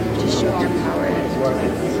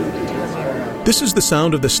This is the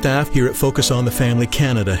sound of the staff here at Focus on the Family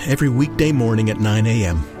Canada every weekday morning at 9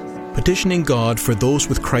 a.m. Petitioning God for those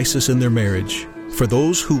with crisis in their marriage, for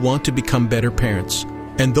those who want to become better parents,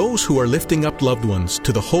 and those who are lifting up loved ones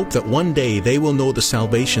to the hope that one day they will know the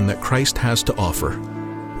salvation that Christ has to offer.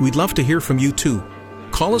 We'd love to hear from you too.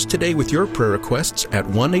 Call us today with your prayer requests at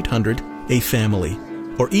 1-800-A-FAMILY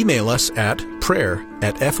or email us at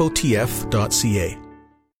prayer@fotf.ca.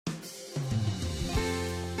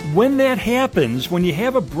 When that happens, when you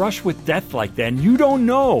have a brush with death like that, and you don't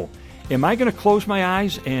know, am I going to close my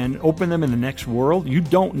eyes and open them in the next world? You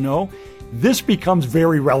don't know. This becomes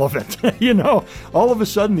very relevant. All of a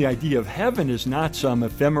sudden the idea of heaven is not some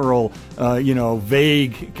ephemeral,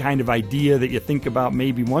 vague kind of idea that you think about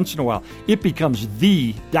maybe once in a while. It becomes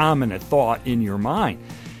the dominant thought in your mind.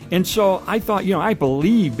 And so I thought, I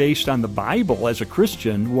believe based on the Bible as a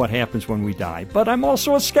Christian what happens when we die, but I'm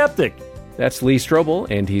also a skeptic. That's Lee Strobel,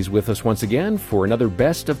 and he's with us once again for another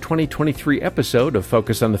Best of 2023 episode of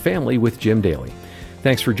Focus on the Family with Jim Daly.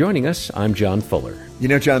 Thanks for joining us. I'm John Fuller.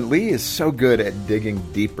 John, Lee is so good at digging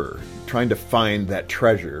deeper, trying to find that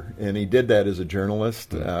treasure, and he did that as a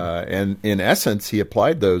journalist. And in essence, he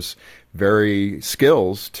applied those very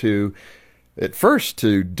skills to, at first,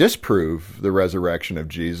 to disprove the resurrection of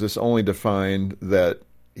Jesus, only to find that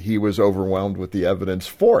he was overwhelmed with the evidence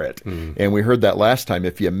for it. And we heard that last time.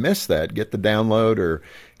 If you missed that, get the download or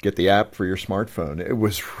get the app for your smartphone. It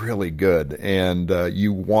was really good, and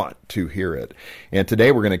you want to hear it. And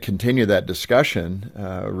today we're going to continue that discussion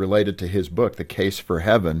related to his book, The Case for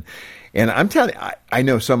Heaven. And I'm telling you, I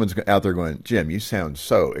know someone's out there going, Jim, you sound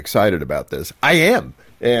so excited about this. I am.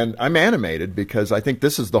 And I'm animated because I think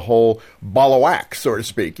this is the whole ball of wax, so to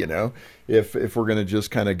speak, If we're going to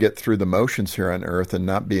just kind of get through the motions here on earth and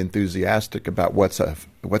not be enthusiastic about what's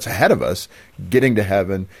ahead of us, getting to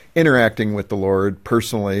heaven, interacting with the Lord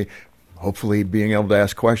personally, hopefully being able to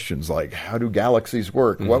ask questions like, how do galaxies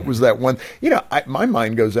work? What was that one? My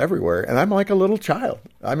mind goes everywhere, and I'm like a little child.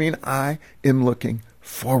 I mean, I am looking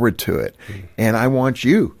forward to it, and I want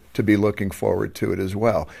you to be looking forward to it as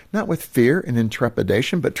well. Not with fear and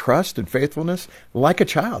intrepidation, but trust and faithfulness like a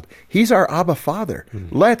child. He's our Abba Father.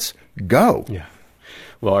 Let's go. Yeah.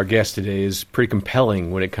 Well, our guest today is pretty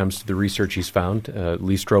compelling when it comes to the research he's found.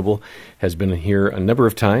 Lee Strobel has been here a number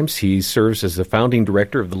of times. He serves as the founding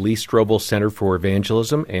director of the Lee Strobel Center for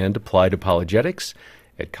Evangelism and Applied Apologetics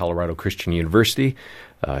at Colorado Christian University.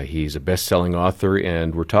 He's a best-selling author,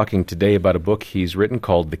 and we're talking today about a book he's written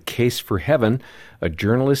called The Case for Heaven, A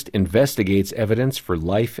Journalist Investigates Evidence for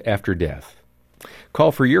Life After Death.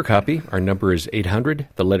 Call for your copy. Our number is 800,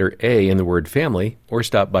 the letter A in the word family, or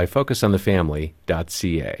stop by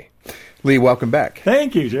focusonthefamily.ca. Lee, welcome back.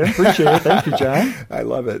 Thank you, Jim. Appreciate it. Thank you, John. I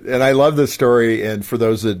love it. And I love this story. And for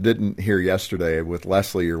those that didn't hear yesterday, with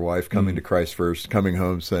Leslie, your wife, coming to Christ first, coming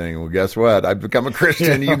home saying, well, guess what? I've become a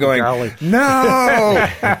Christian. You going, no!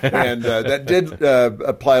 And that did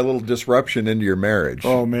apply a little disruption into your marriage.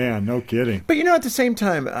 Oh, man. No kidding. But, at the same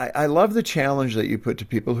time, I love the challenge that you put to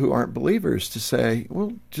people who aren't believers to say,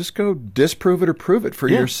 well, just go disprove it or prove it for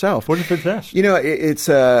yourself. What if it's this? It's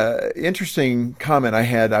an interesting comment I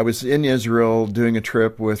had. I was in Israel doing a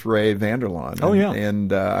trip with Ray Vanderlaan. Oh, yeah.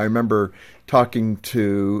 And I remember talking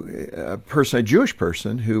to a Jewish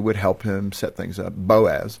person who would help him set things up,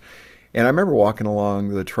 Boaz. And I remember walking along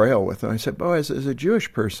the trail with him. I said, Boaz is a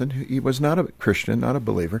Jewish person. He was not a Christian, not a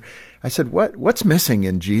believer. I said, what's missing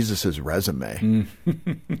in Jesus' resume?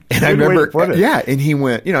 And I remember, and he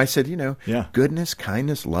went, I said, goodness,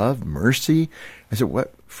 kindness, love, mercy. I said,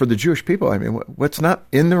 what, for the Jewish people, what's not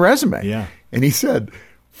in the resume? Yeah. And he said,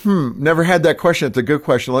 never had that question. It's a good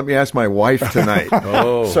question. Let me ask my wife tonight.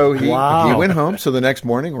 So he went home. So the next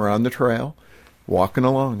morning, we're on the trail, walking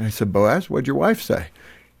along. I said, Boaz, what'd your wife say?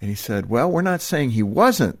 And he said, well, we're not saying he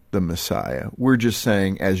wasn't the Messiah. We're just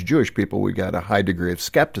saying, as Jewish people, we got a high degree of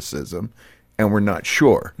skepticism, and we're not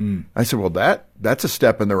sure. I said, well, that's a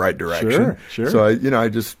step in the right direction. Sure. So I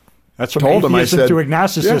just That's from told him, I said, to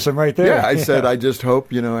agnosticism right there. Yeah, I said, I just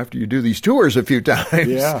hope, after you do these tours a few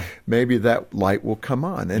times, maybe that light will come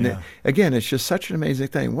on. And again, it's just such an amazing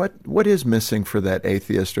thing. What is missing for that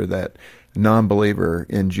atheist or that non-believer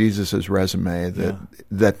in Jesus' resume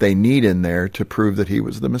that they need in there to prove that he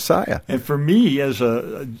was the Messiah? And for me, as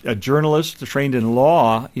a journalist trained in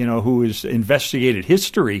law, who has investigated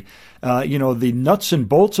history, The nuts and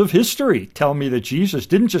bolts of history tell me that Jesus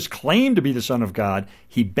didn't just claim to be the Son of God,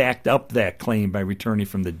 he backed up that claim by returning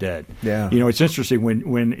from the dead. Yeah. It's interesting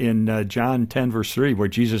when in John 10, verse 3, where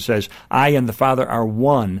Jesus says, I and the Father are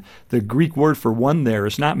one, the Greek word for one there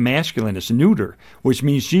is not masculine, it's neuter, which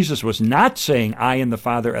means Jesus was not saying I and the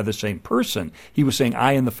Father are the same person. He was saying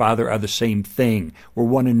I and the Father are the same thing. We're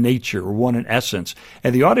one in nature, we're one in essence.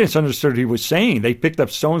 And the audience understood what he was saying. They picked up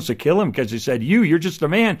stones to kill him because he said, you're just a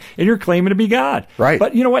man, and you're claiming to be God. Right.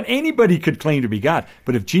 But you know what? Anybody could claim to be God.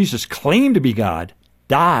 But if Jesus claimed to be God,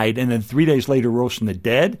 died, and then 3 days later rose from the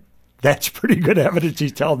dead, that's pretty good evidence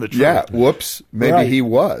he's telling the truth. Yeah, whoops, maybe Right. he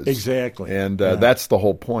was. Exactly. And that's the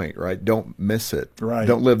whole point, right? Don't miss it. Right.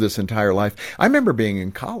 Don't live this entire life. I remember being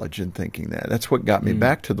in college and thinking that. That's what got me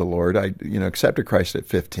back to the Lord. I accepted Christ at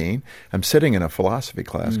 15. I'm sitting in a philosophy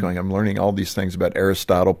class I'm learning all these things about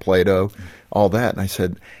Aristotle, Plato, all that. And I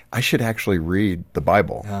said, I should actually read the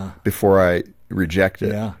Bible before I reject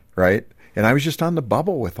it, right? And I was just on the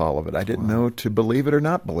bubble with all of it. I didn't know to believe it or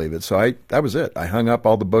not believe it. So that was it. I hung up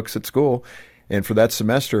all the books at school. And for that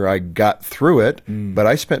semester, I got through it. But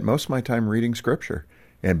I spent most of my time reading Scripture.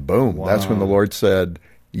 And boom, that's when the Lord said,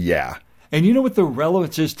 yeah. And you know what the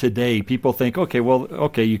relevance is today? People think, okay,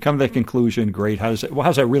 you come to that conclusion, great. How's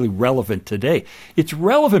that really relevant today? It's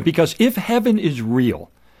relevant because if heaven is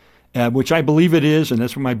real, which I believe it is, and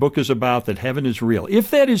that's what my book is about, that heaven is real.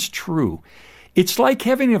 If that is true, it's like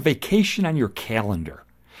having a vacation on your calendar.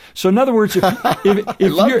 So in other words,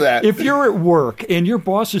 if you're at work and your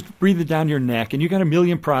boss is breathing down your neck and you got a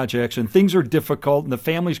million projects and things are difficult and the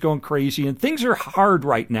family's going crazy and things are hard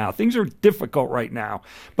right now, things are difficult right now,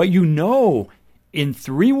 but in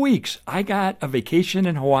 3 weeks, I got a vacation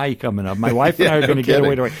in Hawaii coming up. My wife and I are going to get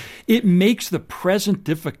away to Hawaii. It makes the present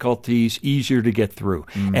difficulties easier to get through.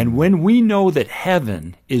 And when we know that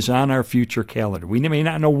heaven is on our future calendar, we may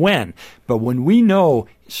not know when, but when we know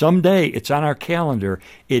someday it's on our calendar,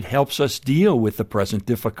 it helps us deal with the present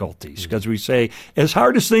difficulties. Because we say, as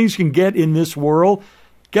hard as things can get in this world,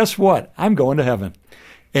 guess what? I'm going to heaven.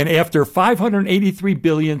 And after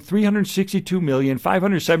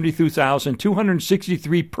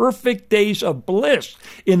 583,362,572,263 perfect days of bliss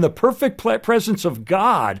in the perfect presence of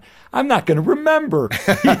God, I'm not going to remember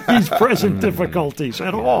these present difficulties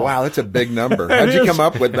at all. Wow, that's a big number. How'd you come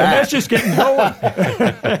up with that? And that's just getting going.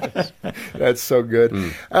 That's so good.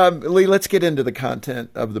 Lee, let's get into the content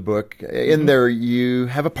of the book. In there, you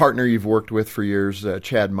have a partner you've worked with for years,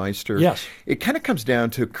 Chad Meister. Yes. It kind of comes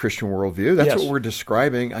down to a Christian worldview. That's what we're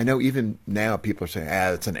describing. I know even now people are saying,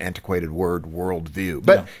 it's an antiquated word, worldview.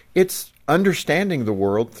 But it's understanding the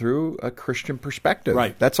world through a Christian perspective.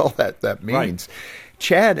 Right. That's all that means. Right.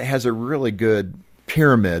 Chad has a really good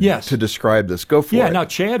pyramid to describe this. Go for it. Yeah, now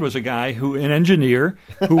Chad was an engineer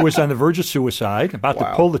who was on the verge of suicide, about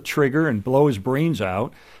to pull the trigger and blow his brains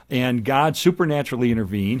out. And God supernaturally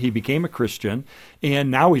intervened. He became a Christian,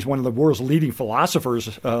 and now he's one of the world's leading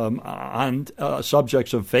philosophers on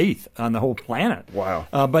subjects of faith on the whole planet. Wow!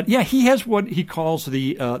 But he has what he calls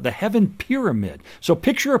the heaven pyramid. So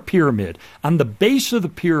picture a pyramid. On the base of the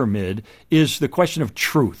pyramid is the question of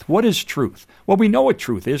truth. What is truth? Well, we know what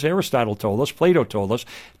truth is. Aristotle told us. Plato told us.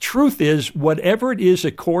 Truth is whatever it is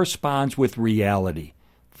that corresponds with reality.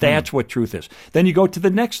 That's what truth is. Then you go to the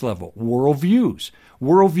next level, worldviews.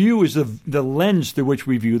 Worldview is the lens through which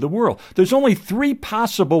we view the world. There's only 3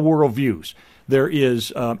 possible worldviews. There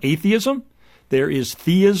is atheism, there is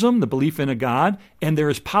theism, the belief in a God, and there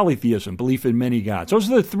is polytheism, belief in many gods. Those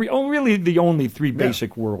are the only 3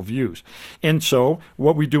 basic worldviews. And so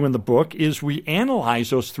what we do in the book is we analyze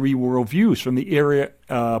those 3 worldviews from the area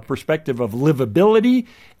perspective of livability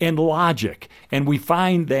and logic. And we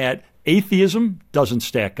find that atheism doesn't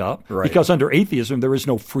stack up because under atheism there is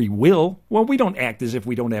no free will. Well, we don't act as if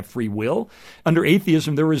we don't have free will. Under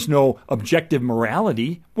atheism there is no objective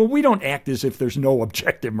morality. Well, we don't act as if there's no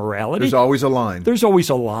objective morality. There's always a line. There's always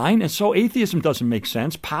a line. And so atheism doesn't make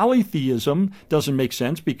sense. Polytheism doesn't make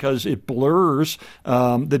sense because it blurs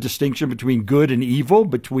the distinction between good and evil,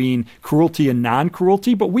 between cruelty and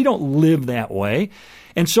non-cruelty. But we don't live that way.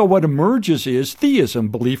 And so what emerges is theism,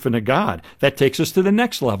 belief in a God. That takes us to the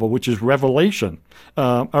next level, which is revelation,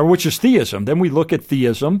 or which is theism. Then we look at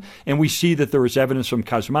theism, and we see that there is evidence from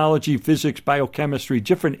cosmology, physics, biochemistry,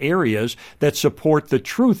 different areas that support the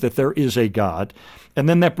truth truth that there is a God. And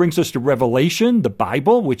then that brings us to Revelation, the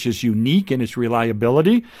Bible, which is unique in its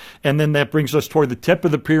reliability. And then that brings us toward the tip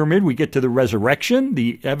of the pyramid. We get to the resurrection,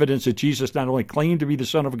 the evidence that Jesus not only claimed to be the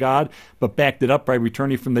Son of God, but backed it up by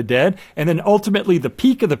returning from the dead. And then ultimately the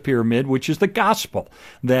peak of the pyramid, which is the gospel,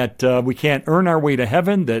 that we can't earn our way to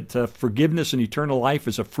heaven, that forgiveness and eternal life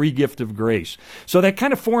is a free gift of grace. So that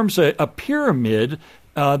kind of forms a pyramid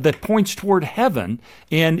that points toward heaven.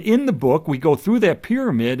 And in the book, we go through that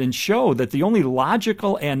pyramid and show that the only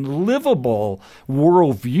logical and livable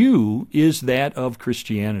worldview is that of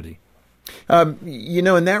Christianity.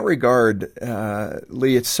 In that regard,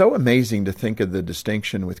 Lee, it's so amazing to think of the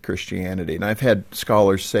distinction with Christianity. And I've had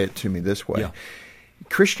scholars say it to me this way. Yeah.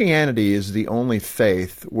 Christianity is the only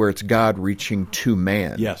faith where it's God reaching to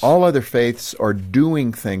man. Yes. All other faiths are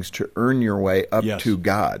doing things to earn your way up Yes. to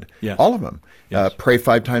God. Yes. All of them. Yes. Pray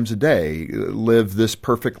 5 times a day. Live this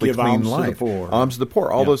perfectly Give clean alms to the life. poor. Alms to the poor.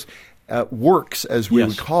 All Yeah. those works, as we Yes.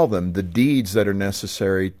 would call them, the deeds that are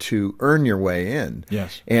necessary to earn your way in.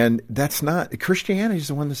 Yes. And that's not, Christianity is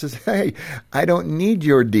the one that says, hey, I don't need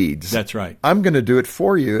your deeds. That's right. I'm going to do it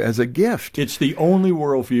for you as a gift. It's the only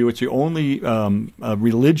worldview, it's the only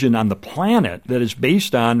religion on the planet that is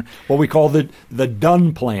based on what we call the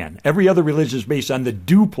done plan. Every other religion is based on the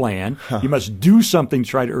do plan. You must do something to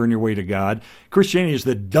try to earn your way to God. Christianity is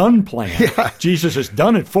the done plan. Yeah. Jesus has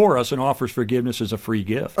done it for us and offers forgiveness as a free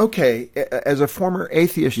gift. Okay, as a former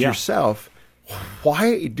atheist Yeah. yourself,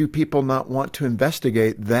 why do people not want to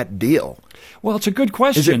investigate that deal? Well, it's a good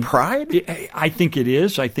question. Is it pride? I think it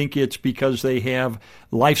is. I think it's because they have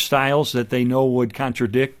lifestyles that they know would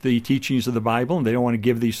contradict the teachings of the Bible, and they don't want to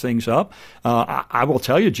give these things up. I will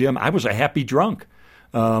tell you, Jim, I was a happy drunk.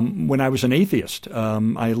 When I was an atheist,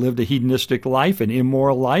 I lived a hedonistic life, an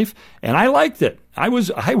immoral life, and I liked it. I was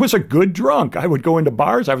a good drunk. I would go into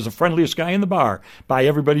bars. I was the friendliest guy in the bar, buy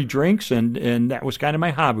everybody drinks, and that was kind of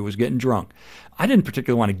my hobby, was getting drunk. I didn't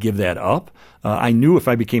particularly want to give that up. I knew if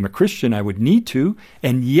I became a Christian, I would need to,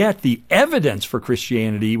 and yet the evidence for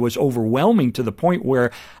Christianity was overwhelming to the point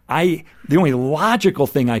where the only logical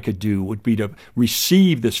thing I could do would be to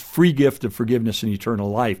receive this free gift of forgiveness and eternal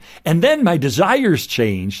life. And then my desires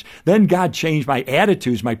changed. Then God changed my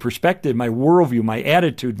attitudes, my perspective, my worldview, my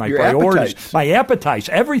attitude, my Your priorities, appetites. my appetites,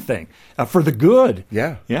 everything for the good.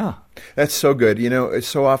 Yeah. Yeah. That's so good.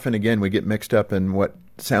 So often, again, we get mixed up in what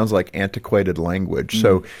sounds like antiquated language.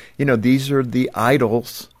 So, these are the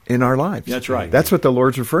idols in our lives. That's right. That's what the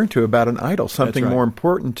Lord's referring to about an idol, something right. more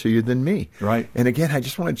important to you than me. Right. And again, I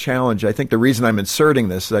just want to challenge. I think the reason I'm inserting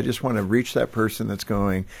this is I just want to reach that person that's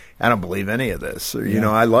going, I don't believe any of this. Or,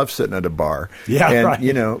 I love sitting at a bar. Yeah, and,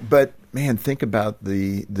 right. But man, think about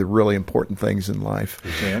the really important things in life.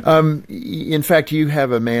 Yeah. In fact, you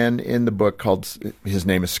have a man in the book called, his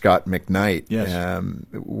name is Scott McKnight. Yes.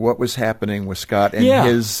 What was happening with Scott and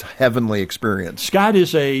his heavenly experience? Scott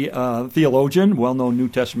is a theologian, well-known New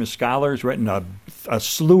Testament scholar. He's written a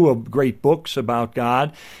slew of great books about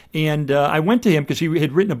God. And I went to him because he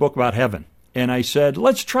had written a book about heaven. And I said,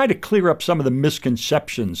 let's try to clear up some of the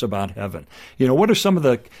misconceptions about heaven. What are some of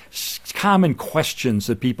the common questions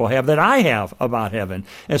that people have that I have about heaven?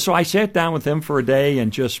 And so I sat down with him for a day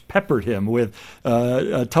and just peppered him with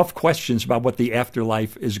tough questions about what the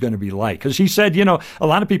afterlife is going to be like. Because he said, a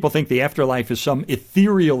lot of people think the afterlife is some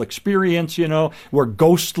ethereal experience, where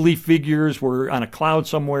ghostly figures were on a cloud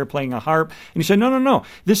somewhere playing a harp. And he said, no.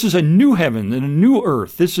 This is a new heaven and a new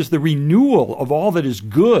earth. This is the renewal of all that is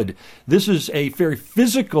good. This is a very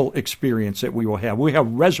physical experience that we will have. We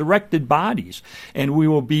have resurrected bodies, and we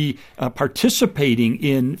will be participating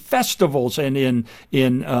in festivals and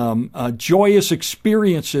in joyous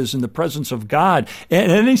experiences in the presence of God. And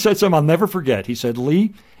then he said something I'll never forget. He said,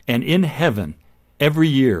 Lee, and in heaven, every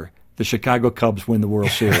year, the Chicago Cubs win the World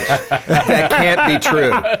Series. That can't be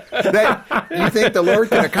true. You think the Lord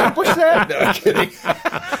can accomplish that? No, I'm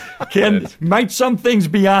kidding. Might some things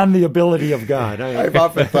beyond the ability of God? I've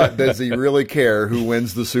often thought, does he really care who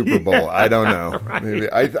wins the Super Bowl? I don't know. Right. Maybe.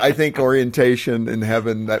 I think orientation in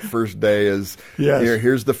heaven that first day is,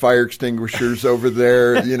 here's the fire extinguishers over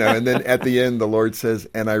there, and then at the end the Lord says,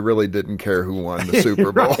 and I really didn't care who won the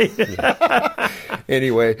Super Bowl.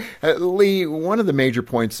 Anyway, Lee, one of the major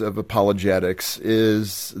points of apologetics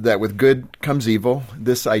is that with good comes evil,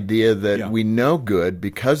 this idea that we know good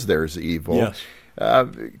because there's evil. Yes.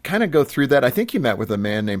 Kind of go through that. I think you met with a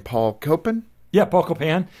man named Paul Copan. Yeah, Paul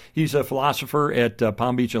Copan. He's a philosopher at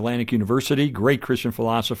Palm Beach Atlantic University, great Christian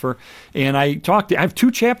philosopher. And I have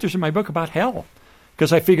 2 chapters in my book about hell.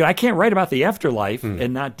 because I figured I can't write about the afterlife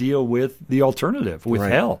and not deal with the alternative, with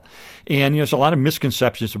hell. And there's a lot of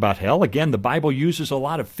misconceptions about hell. Again, the Bible uses a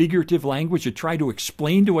lot of figurative language to try to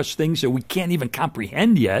explain to us things that we can't even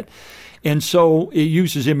comprehend yet. And so it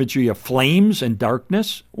uses imagery of flames and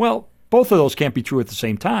darkness. Well, both of those can't be true at the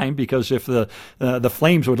same time, because if the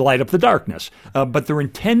flames would light up the darkness. But they're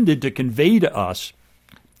intended to convey to us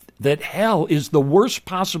that hell is the worst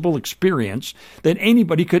possible experience that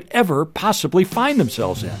anybody could ever possibly find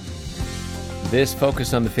themselves in. This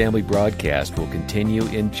Focus on the Family broadcast will continue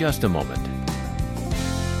in just a moment.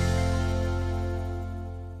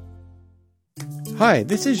 Hi,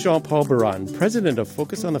 this is Jean-Paul Baran, President of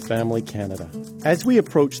Focus on the Family Canada. As we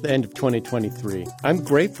approach the end of 2023, I'm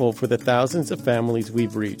grateful for the thousands of families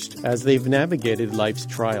we've reached as they've navigated life's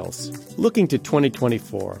trials. Looking to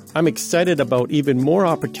 2024, I'm excited about even more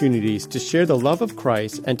opportunities to share the love of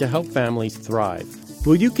Christ and to help families thrive.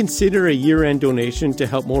 Will you consider a year-end donation to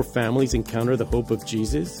help more families encounter the hope of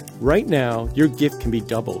Jesus? Right now, your gift can be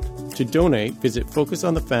doubled. To donate, visit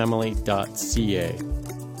focusonthefamily.ca.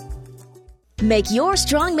 Make your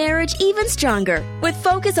strong marriage even stronger with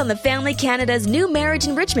Focus on the Family Canada's new marriage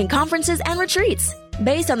enrichment conferences and retreats.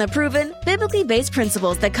 Based on the proven, biblically based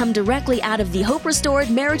principles that come directly out of the Hope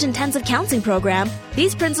Restored Marriage Intensive Counseling Program,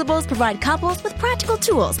 these principles provide couples with practical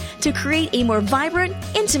tools to create a more vibrant,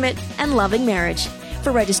 intimate, and loving marriage.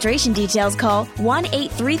 For registration details, call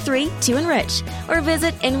 1-833-2ENRICH or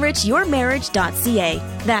visit enrichyourmarriage.ca.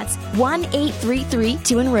 That's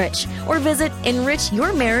 1-833-2ENRICH or visit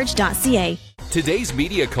enrichyourmarriage.ca. Today's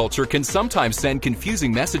media culture can sometimes send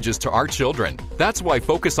confusing messages to our children. That's why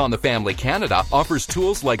Focus on the Family Canada offers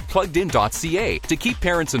tools like PluggedIn.ca to keep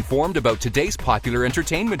parents informed about today's popular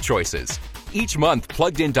entertainment choices. Each month,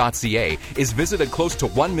 PluggedIn.ca is visited close to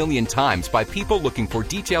 1 million times by people looking for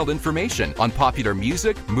detailed information on popular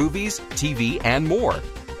music, movies, TV, and more.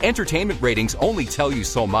 Entertainment ratings only tell you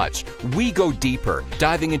so much. We go deeper,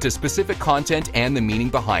 diving into specific content and the meaning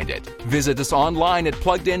behind it. Visit us online at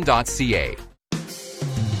PluggedIn.ca.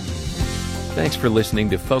 Thanks for listening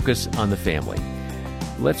to Focus on the Family.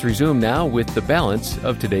 Let's resume now with the balance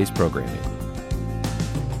of today's programming.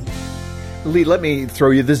 Lee, let me throw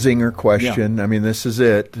you the zinger question. I mean, this is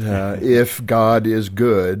it. If God is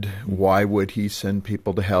good, why would He send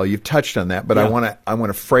people to hell? You've touched on that, but I want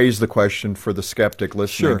to phrase the question for the skeptic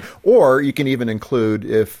listening. Sure. Or you can even include,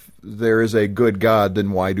 if there is a good God,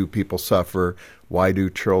 then why do people suffer? Why do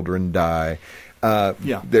children die?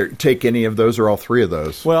 Take any of those or all three of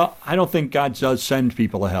those. Well, I don't think God does send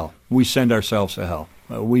people to hell. We send ourselves to hell.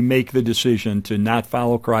 We make the decision to not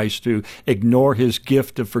follow Christ, to ignore His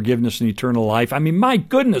gift of forgiveness and eternal life. I mean, my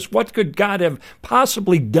goodness, what could God have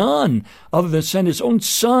possibly done other than send His own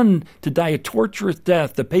Son to die a torturous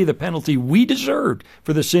death to pay the penalty we deserved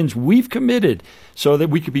for the sins we've committed so that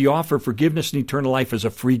we could be offered forgiveness and eternal life as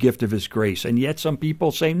a free gift of His grace? And yet some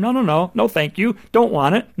people say, no, thank you, don't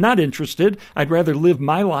want it, not interested. I'd rather live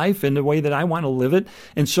my life in the way that I want to live it.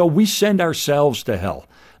 And so we send ourselves to hell.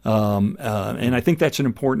 And I think that's an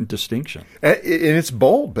important distinction. And it's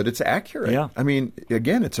bold, but it's accurate. Yeah. I mean,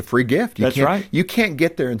 again, it's a free gift. That's right. You can't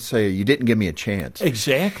get there and say, you didn't give me a chance.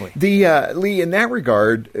 Exactly. Lee, in that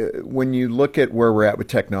regard, when you look at where we're at with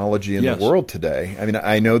technology in the world today, I mean,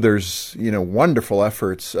 I know there's, wonderful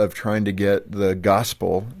efforts of trying to get the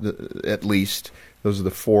gospel, at least, those are the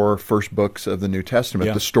 4 first books of the New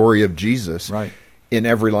Testament, the story of Jesus. Right. In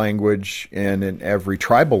every language and in every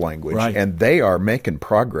tribal language. Right. And they are making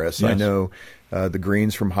progress. Yes. I know the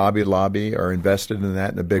Greens from Hobby Lobby are invested in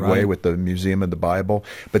that in a big way with the Museum of the Bible.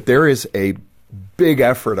 But there is a big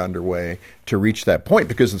effort underway to reach that point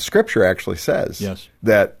because the Scripture actually says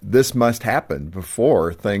that this must happen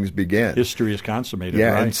before things begin. History is consummated.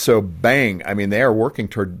 Yeah, and so bang, I mean, they are working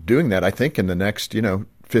toward doing that, I think, in the next,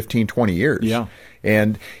 15, 20 years. Yeah.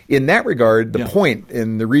 And in that regard, the point,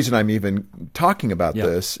 and the reason I'm even talking about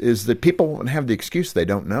this, is that people have the excuse they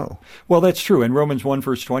don't know. Well, that's true. And Romans 1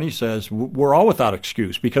 verse 20 says, we're all without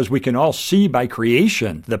excuse because we can all see by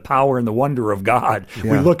creation the power and the wonder of God.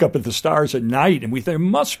 Yeah. We look up at the stars at night and we think there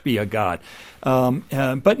must be a God.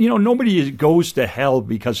 But, nobody goes to hell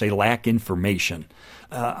because they lack information.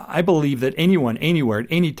 I believe that anyone, anywhere, at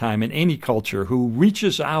any time, in any culture who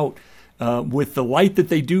reaches out with the light that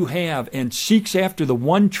they do have and seeks after the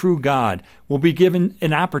one true God will be given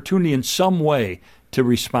an opportunity in some way to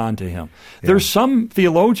respond to him. There's some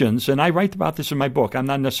theologians, and I write about this in my book, I'm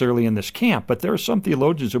not necessarily in this camp, but there are some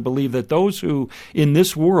theologians who believe that those who in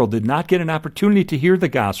this world did not get an opportunity to hear the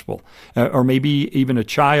gospel, or maybe even a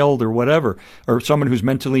child or whatever, or someone who's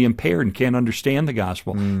mentally impaired and can't understand the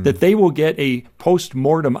gospel, that they will get a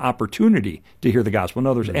post-mortem opportunity to hear the gospel. In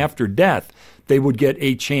other words, after death, they would get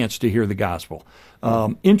a chance to hear the gospel.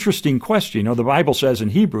 Interesting question. The Bible says in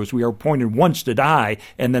Hebrews, we are appointed once to die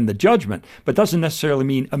and then the judgment, but doesn't necessarily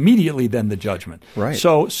mean immediately then the judgment. Right.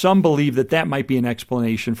 So some believe that might be an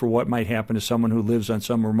explanation for what might happen to someone who lives on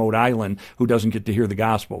some remote island who doesn't get to hear the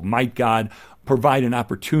gospel. Might God provide an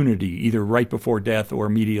opportunity either right before death or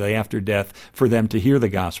immediately after death for them to hear the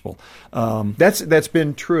gospel? That's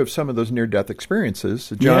been true of some of those near-death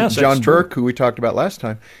experiences. Yes, John that's true. Burke, who we talked about last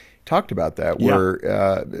time, talked about that,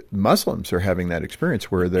 where Muslims are having that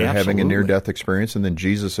experience where they're having a near-death experience and then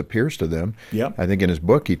Jesus appears to them. Yep. I think in his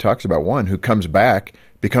book he talks about one who comes back,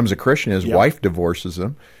 becomes a Christian, his wife divorces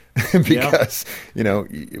him because,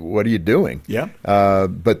 what are you doing? Yeah.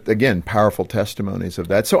 But again, powerful testimonies of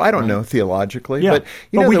that. So I don't know theologically, but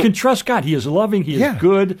we can trust God. He is loving. He is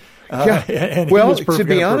good. And well, he is perfect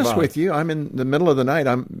to be honest provide. with you, I'm in the middle of the night.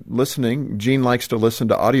 I'm listening. Jean likes to listen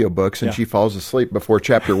to audiobooks, and she falls asleep before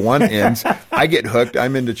chapter 1 ends. I get hooked.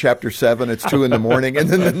 I'm into chapter 7. It's 2 in the morning. And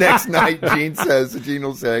then the next night, Jean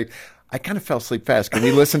will say, I kind of fell asleep fast. Can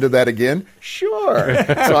we listen to that again? Sure.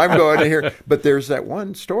 So I'm going to hear. But there's that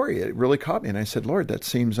one story. It really caught me. And I said, Lord, that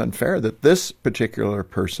seems unfair that this particular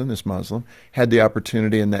person, this Muslim, had the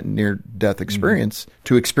opportunity in that near-death experience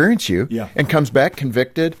to experience you and comes back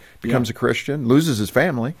convicted, becomes a Christian, loses his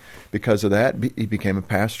family because of that. He became a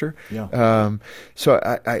pastor. So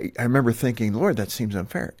I remember thinking, Lord, that seems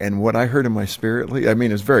unfair. And what I heard in my spirit,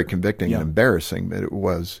 it's very convicting and embarrassing, but it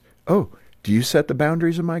was, do you set the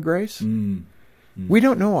boundaries of my grace? We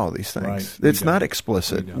don't know all these things. Right. It's not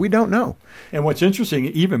explicit. We don't know. And what's interesting,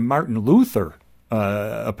 even Martin Luther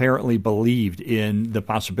apparently believed in the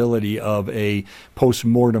possibility of a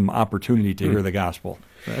post-mortem opportunity to hear the gospel.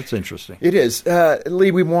 That's interesting. It is. Lee,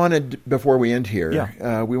 we wanted, before we end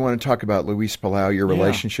here, we want to talk about Luis Palau, your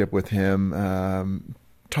relationship with him.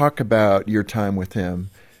 Talk about your time with him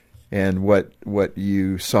and what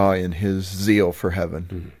you saw in his zeal for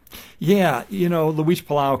heaven. Yeah, Luis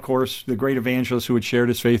Palau, of course, the great evangelist who had shared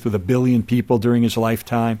his faith with 1 billion people during his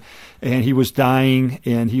lifetime. And he was dying,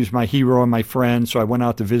 and he was my hero and my friend, so I went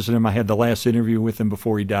out to visit him. I had the last interview with him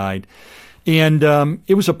before he died. And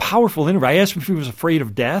it was a powerful interview. I asked him if he was afraid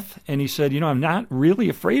of death, and he said, I'm not really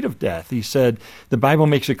afraid of death. He said, the Bible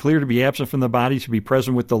makes it clear to be absent from the body, to be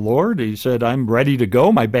present with the Lord. He said, I'm ready to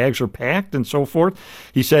go. My bags are packed and so forth.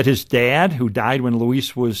 He said his dad, who died when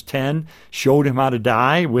Luis was 10, showed him how to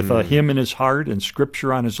die with a hymn in his heart and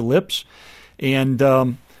scripture on his lips. And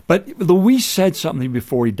but Luis said something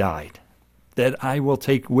before he died that I will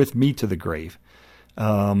take with me to the grave.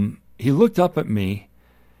 He looked up at me,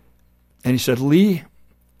 and he said, Lee,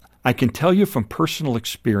 I can tell you from personal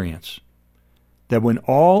experience that when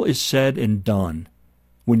all is said and done,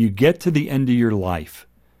 when you get to the end of your life,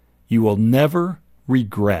 you will never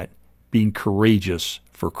regret being courageous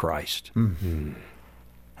for Christ. Mm-hmm.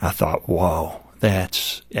 I thought, whoa,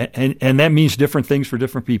 and that means different things for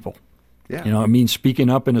different people. Yeah. It means speaking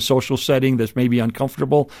up in a social setting that's maybe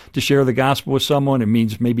uncomfortable to share the gospel with someone. It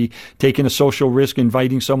means maybe taking a social risk,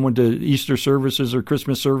 inviting someone to Easter services or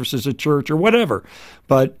Christmas services at church or whatever.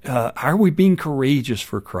 But are we being courageous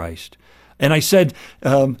for Christ? And I said,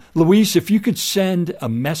 Luis, if you could send a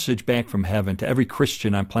message back from heaven to every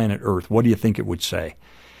Christian on planet Earth, what do you think it would say?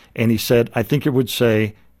 And he said, I think it would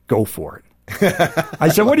say, go for it. I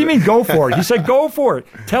said, what do you mean, go for it? He said, go for it.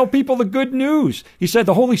 Tell people the good news. He said,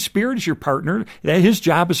 the Holy Spirit is your partner. His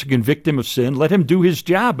job is to convict him of sin. Let him do his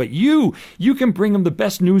job. But you can bring him the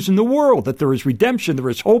best news in the world, that there is redemption, there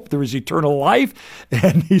is hope, there is eternal life.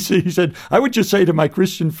 And he said, I would just say to my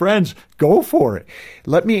Christian friends, go for it.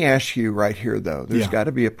 Let me ask you right here, though. There's got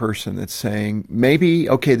to be a person that's saying, maybe,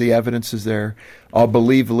 okay, the evidence is there. I'll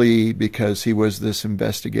believe Lee because he was this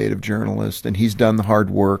investigative journalist and he's done the hard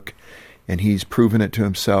work. And he's proven it to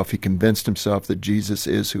himself. He convinced himself that Jesus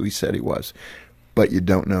is who he said he was. But you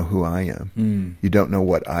don't know who I am. You don't know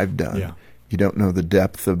what I've done. Yeah. You don't know the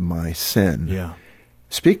depth of my sin. Yeah.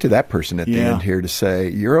 Speak to that person at the end here to say,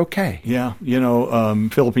 you're okay. Yeah.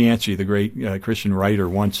 Philip Yancey, the great Christian writer,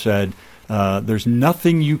 once said, there's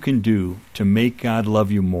nothing you can do to make God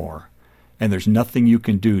love you more, and there's nothing you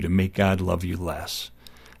can do to make God love you less.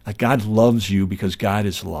 God loves you because God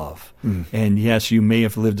is love. And yes, you may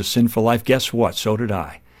have lived a sinful life. Guess what? So did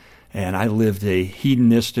I. And I lived a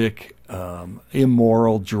hedonistic,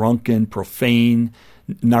 immoral, drunken, profane,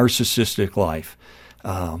 narcissistic life.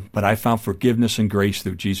 But I found forgiveness and grace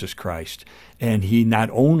through Jesus Christ. And He not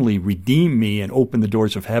only redeemed me and opened the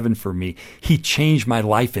doors of heaven for me, He changed my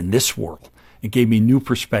life in this world. It gave me new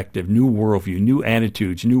perspective, new worldview, new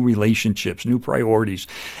attitudes, new relationships, new priorities,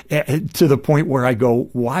 to the point where I go,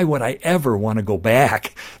 why would I ever want to go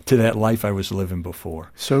back to that life I was living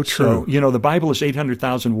before? So true. So, the Bible is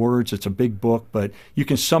 800,000 words. It's a big book, but you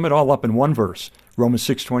can sum it all up in one verse, Romans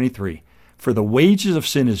 6:23. For the wages of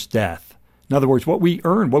sin is death. In other words, what we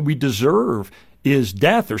earn, what we deserve is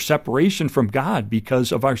death or separation from God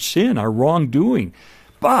because of our sin, our wrongdoing.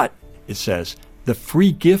 But, it says, the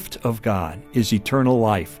free gift of God is eternal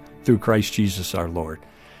life through Christ Jesus our Lord.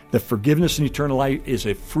 The forgiveness and eternal life is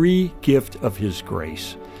a free gift of His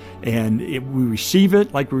grace. And we receive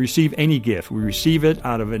it like we receive any gift. We receive it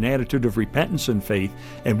out of an attitude of repentance and faith.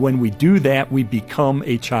 And when we do that, we become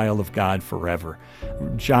a child of God forever.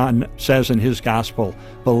 John says in his gospel,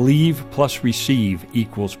 believe plus receive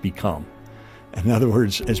equals become. In other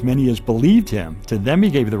words, as many as believed Him, to them He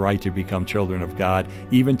gave the right to become children of God,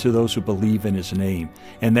 even to those who believe in His name.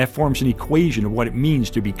 And that forms an equation of what it means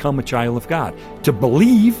to become a child of God. To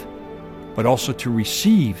believe, but also to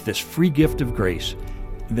receive this free gift of grace.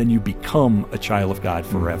 And then you become a child of God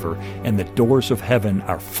forever. And the doors of heaven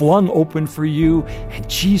are flung open for you, and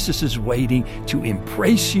Jesus is waiting to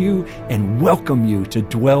embrace you and welcome you to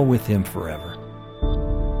dwell with Him forever.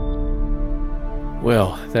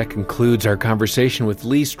 Well, that concludes our conversation with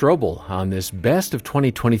Lee Strobel on this Best of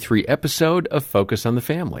 2023 episode of Focus on the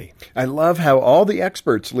Family. I love how all the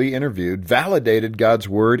experts Lee interviewed validated God's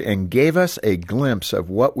Word and gave us a glimpse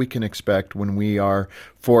of what we can expect when we are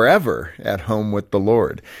forever at home with the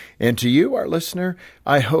Lord. And to you, our listener,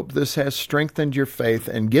 I hope this has strengthened your faith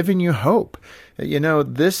and given you hope.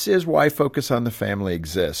 This is why Focus on the Family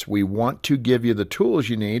exists. We want to give you the tools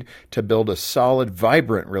you need to build a solid,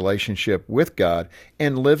 vibrant relationship with God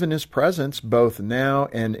and live in His presence both now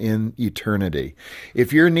and in eternity.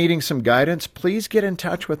 If you're needing some guidance, please get in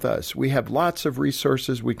touch with us. We have lots of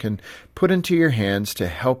resources we can put into your hands to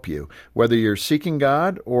help you, whether you're seeking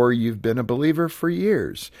God or you've been a believer for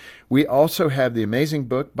years. We also have the amazing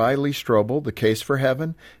book by Lee Strobel, The Case for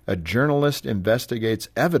Heaven. A journalist investigates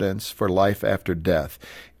evidence for life after death.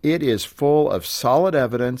 It is full of solid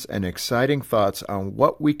evidence and exciting thoughts on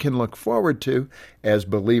what we can look forward to as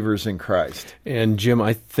believers in Christ. And Jim,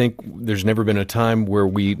 I think there's never been a time where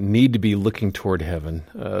we need to be looking toward heaven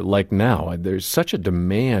like now. There's such a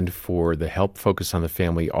demand for the help Focus on the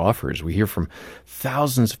Family offers. We hear from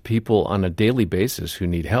thousands of people on a daily basis who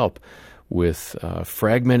need help with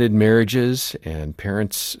fragmented marriages and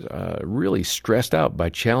parents really stressed out by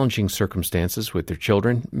challenging circumstances with their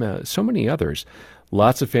children, so many others.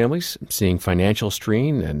 Lots of families seeing financial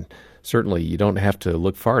strain, and certainly you don't have to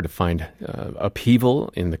look far to find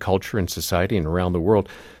upheaval in the culture and society and around the world.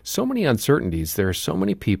 So many uncertainties. There are so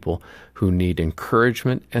many people who need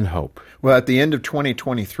encouragement and hope. Well, at the end of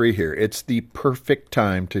 2023 here, it's the perfect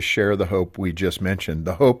time to share the hope we just mentioned,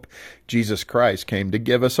 the hope Jesus Christ came to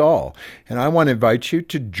give us all. And I want to invite you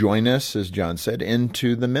to join us, as John said,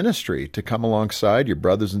 into the ministry, to come alongside your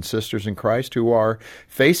brothers and sisters in Christ who are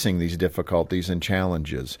facing these difficulties and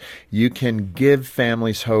challenges. You can give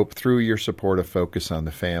families hope through your support of Focus on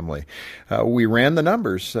the Family. We ran the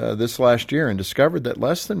numbers this last year and discovered that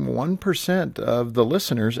less than 1% of the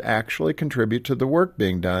listeners actually contribute to the work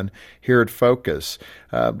being done here at Focus.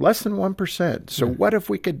 Less than 1%. So what if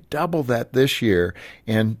we could double that this year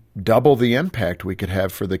and double the impact we could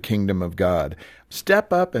have for the kingdom of God?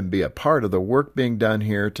 Step up and be a part of the work being done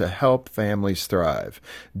here to help families thrive.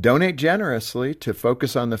 Donate generously to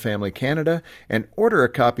Focus on the Family Canada and order a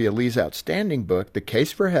copy of Lee's outstanding book, The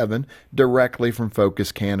Case for Heaven, directly from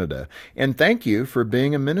Focus Canada. And thank you for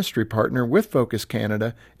being a ministry partner with Focus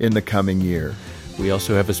Canada in the coming year. We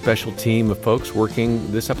also have a special team of folks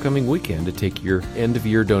working this upcoming weekend to take your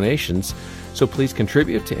end-of-year donations. So please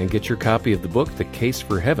contribute and get your copy of the book, The Case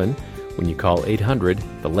for Heaven, when you call 800,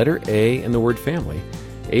 the letter A and the word family,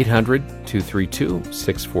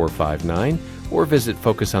 800-232-6459, or visit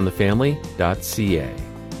focusonthefamily.ca.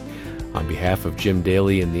 On behalf of Jim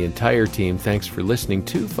Daly and the entire team, thanks for listening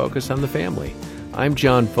to Focus on the Family. I'm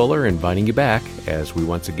John Fuller, inviting you back as we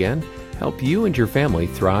once again help you and your family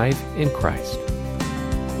thrive in Christ.